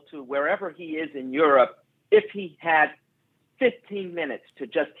travel to wherever he is in Europe if he had 15 minutes to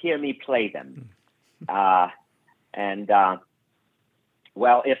just hear me play them.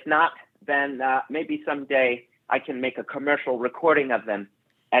 Well, if not, then maybe someday I can make a commercial recording of them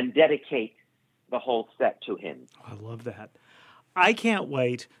and dedicate the whole set to him. I love that. I can't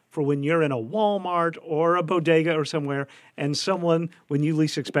wait for when you're in a Walmart or a bodega or somewhere and someone, when you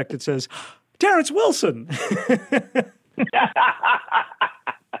least expect it, says, Terrence Wilson.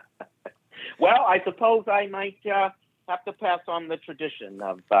 Well, I suppose I might have to pass on the tradition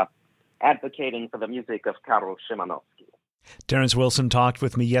of advocating for the music of Karol Szymanowski. Terrence Wilson talked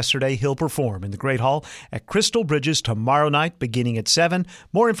with me yesterday. He'll perform in the Great Hall at Crystal Bridges tomorrow night beginning at 7.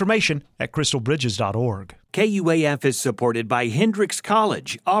 More information at crystalbridges.org. KUAF is supported by Hendrix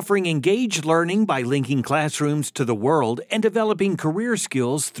College, offering engaged learning by linking classrooms to the world and developing career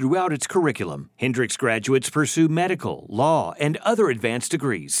skills throughout its curriculum. Hendrix graduates pursue medical, law, and other advanced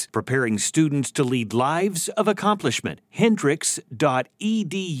degrees, preparing students to lead lives of accomplishment.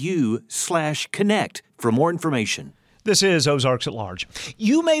 Hendrix.edu/connect for more information. This is Ozarks at Large.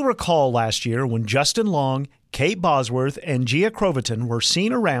 You may recall last year when Justin Long, Kate Bosworth, and Gia Croverton were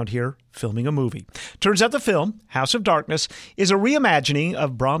seen around here filming a movie. Turns out the film, House of Darkness, is a reimagining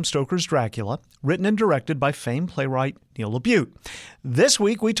of Bram Stoker's Dracula, written and directed by famed playwright Neil LaBute. This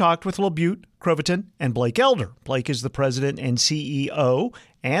week we talked with LaBute, Croverton, and Blake Elder. Blake is the president and CEO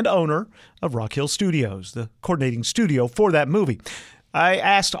and owner of Rock Hill Studios, the coordinating studio for that movie. I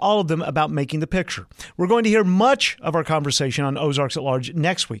asked all of them about making the picture. We're going to hear much of our conversation on Ozarks at Large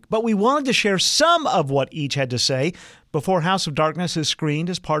next week, but we wanted to share some of what each had to say before House of Darkness is screened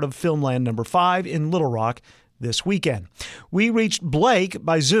as part of Filmland No. 5 in Little Rock this weekend. We reached Blake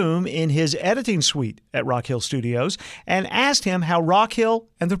by Zoom in his editing suite at Rock Hill Studios and asked him how Rock Hill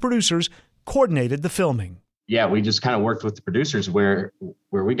and the producers coordinated the filming. Yeah, we just kind of worked with the producers where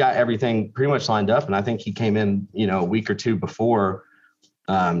we got everything pretty much lined up, and I think he came in, a week or two before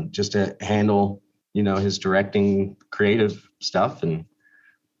just to handle, his directing creative stuff. And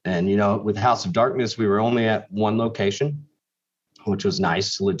with House of Darkness, we were only at one location, which was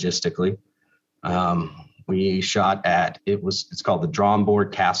nice logistically. We shot at, it's called the Drawing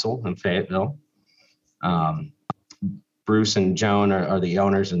Board Castle in Fayetteville. Bruce and Joan are the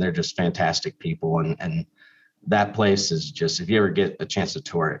owners, and they're just fantastic people. And that place is just, if you ever get a chance to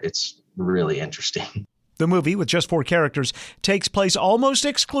tour it, it's really interesting. The movie, with just 4 characters, takes place almost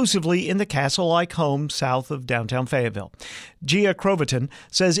exclusively in the castle-like home south of downtown Fayetteville. Gia Croverton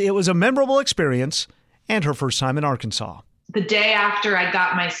says it was a memorable experience and her first time in Arkansas. The day after I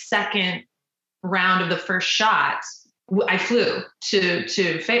got my second round of the first shot, I flew to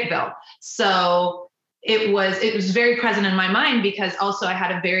Fayetteville. So it was very present in my mind because also I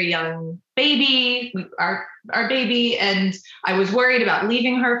had a very young baby, our baby, and I was worried about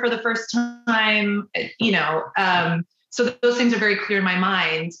leaving her for the first time, so those things are very clear in my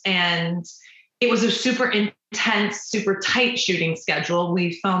mind. And it was a super intense, super tight shooting schedule.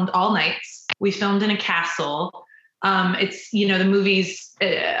 We filmed all nights. We filmed in a castle. It's, the movie's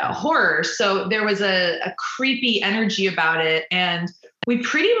horror. So there was a creepy energy about it. And we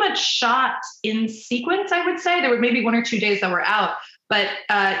pretty much shot in sequence, I would say. There were maybe 1 or 2 days that were out. But,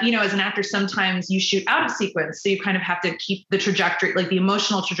 as an actor, sometimes you shoot out of sequence. So you kind of have to keep the trajectory, like the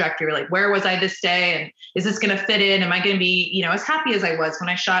emotional trajectory, like where was I this day? And is this going to fit in? Am I going to be, as happy as I was when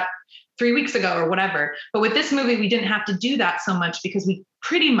I shot 3 weeks ago or whatever? But with this movie, we didn't have to do that so much because we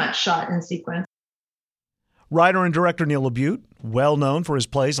pretty much shot in sequence. Writer and director Neil LaBute, well known for his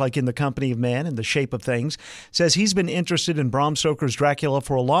plays like In the Company of Man and The Shape of Things, says he's been interested in Bram Stoker's Dracula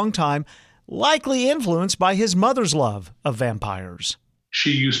for a long time, likely influenced by his mother's love of vampires.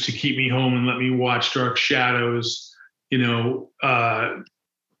 She used to keep me home and let me watch Dark Shadows, and I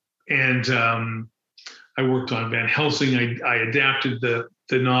worked on Van Helsing. I adapted the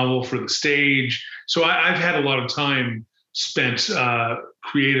novel for the stage. So I've had a lot of time spent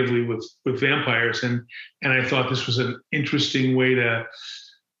creatively with vampires, and I thought this was an interesting way to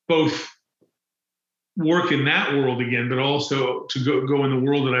both work in that world again, but also to go in the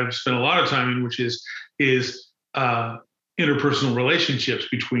world that I've spent a lot of time in, which is interpersonal relationships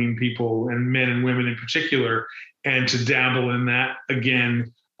between people, and men and women in particular, and to dabble in that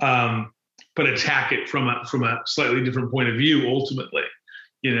again, but attack it from a slightly different point of view. Ultimately,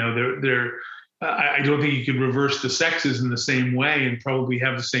 I don't think you could reverse the sexes in the same way and probably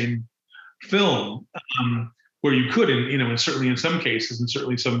have the same film, where you could, and certainly in some cases, and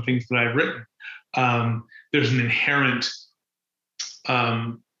certainly some things that I've written, there's an inherent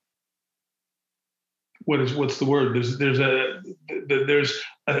what's the word? There's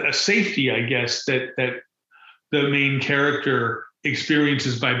a safety, I guess, that the main character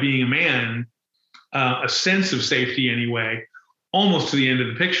experiences by being a man, a sense of safety anyway, almost to the end of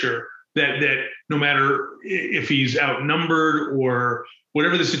the picture, that no matter if he's outnumbered or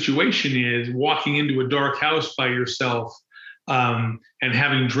whatever the situation is, walking into a dark house by yourself and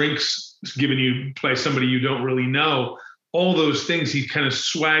having drinks given you by somebody you don't really know, all those things, he kind of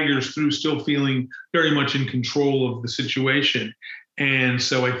swaggers through, still feeling very much in control of the situation. And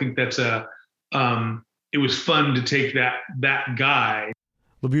so I think that's it was fun to take that guy.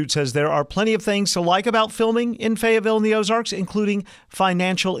 LaBute says there are plenty of things to like about filming in Fayetteville and the Ozarks, including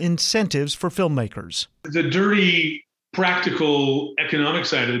financial incentives for filmmakers. The dirty, practical, economic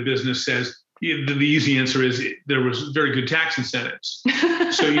side of the business says the easy answer is there was very good tax incentives.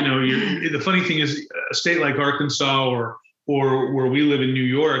 So, the funny thing is a state like Arkansas or where we live in New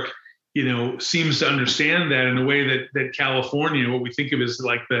York, seems to understand that in a way that California, what we think of as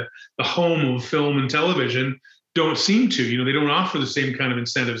like the home of film and television, don't seem to. They don't offer the same kind of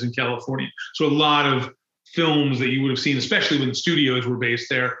incentives in California. So a lot of films that you would have seen, especially when the studios were based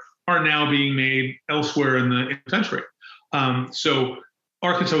there, are now being made elsewhere in the country. So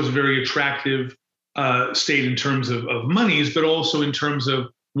Arkansas was a very attractive state in terms of monies, but also in terms of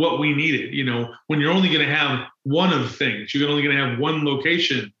what we needed. When you're only going to have one of things, you're only going to have one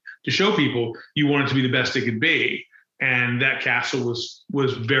location to show people, you want it to be the best it could be. And that castle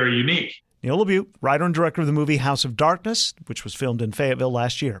was very unique. Neil LaBute, writer and director of the movie House of Darkness, which was filmed in Fayetteville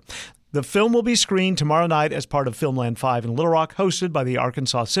last year. The film will be screened tomorrow night as part of Filmland 5 in Little Rock, hosted by the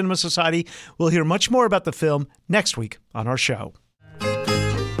Arkansas Cinema Society. We'll hear much more about the film next week on our show.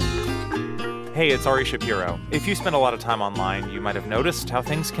 Hey, it's Ari Shapiro. If you spend a lot of time online, you might have noticed how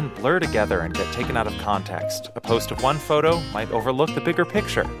things can blur together and get taken out of context. A post of one photo might overlook the bigger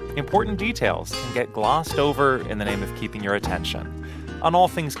picture. Important details can get glossed over in the name of keeping your attention. On All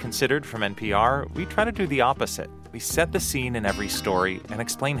Things Considered from NPR, we try to do the opposite. We set the scene in every story and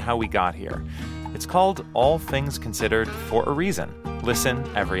explain how we got here. It's called All Things Considered for a reason. Listen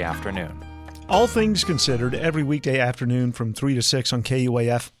every afternoon. All Things Considered every weekday afternoon from 3 to 6 on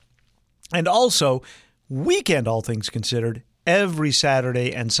KUAF. And also, Weekend All Things Considered every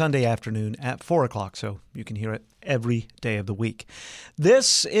Saturday and Sunday afternoon at 4 o'clock, so you can hear it every day of the week.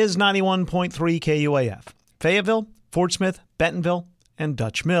 This is 91.3 KUAF. Fayetteville, Fort Smith, Bentonville, and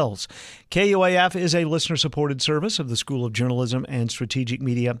Dutch Mills. KUAF is a listener-supported service of the School of Journalism and Strategic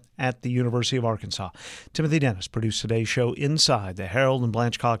Media at the University of Arkansas. Timothy Dennis produced today's show inside the Harold and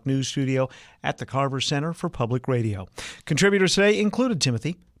Blanchcock News Studio at the Carver Center for Public Radio. Contributors today included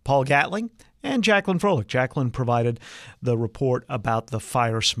Timothy, Paul Gatling, and Jacqueline Froelich. Jacqueline provided the report about the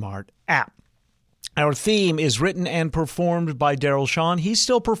FireSmart app. Our theme is written and performed by Daryl Shawn. He's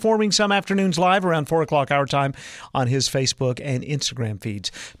still performing some afternoons live around 4 o'clock our time on his Facebook and Instagram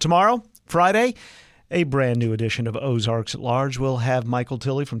feeds. Tomorrow, Friday, a brand new edition of Ozarks at Large. We'll have Michael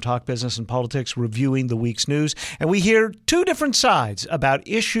Tilley from Talk Business and Politics reviewing the week's news. And we hear two different sides about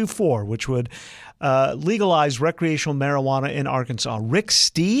Issue 4, which would legalize recreational marijuana in Arkansas. Rick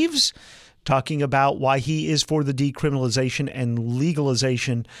Steves talking about why he is for the decriminalization and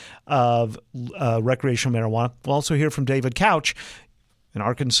legalization of recreational marijuana. We'll also hear from David Couch, an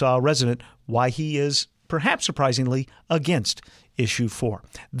Arkansas resident, why he is, perhaps surprisingly, against Issue 4.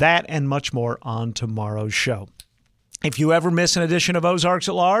 That and much more on tomorrow's show. If you ever miss an edition of Ozarks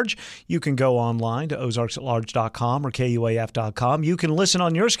at Large, you can go online to ozarksatlarge.com or KUAF.com. You can listen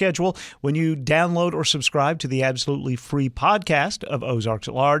on your schedule when you download or subscribe to the absolutely free podcast of Ozarks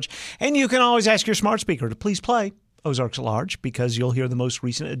at Large. And you can always ask your smart speaker to please play Ozarks at Large because you'll hear the most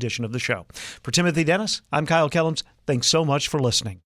recent edition of the show. For Timothy Dennis, I'm Kyle Kellums. Thanks so much for listening.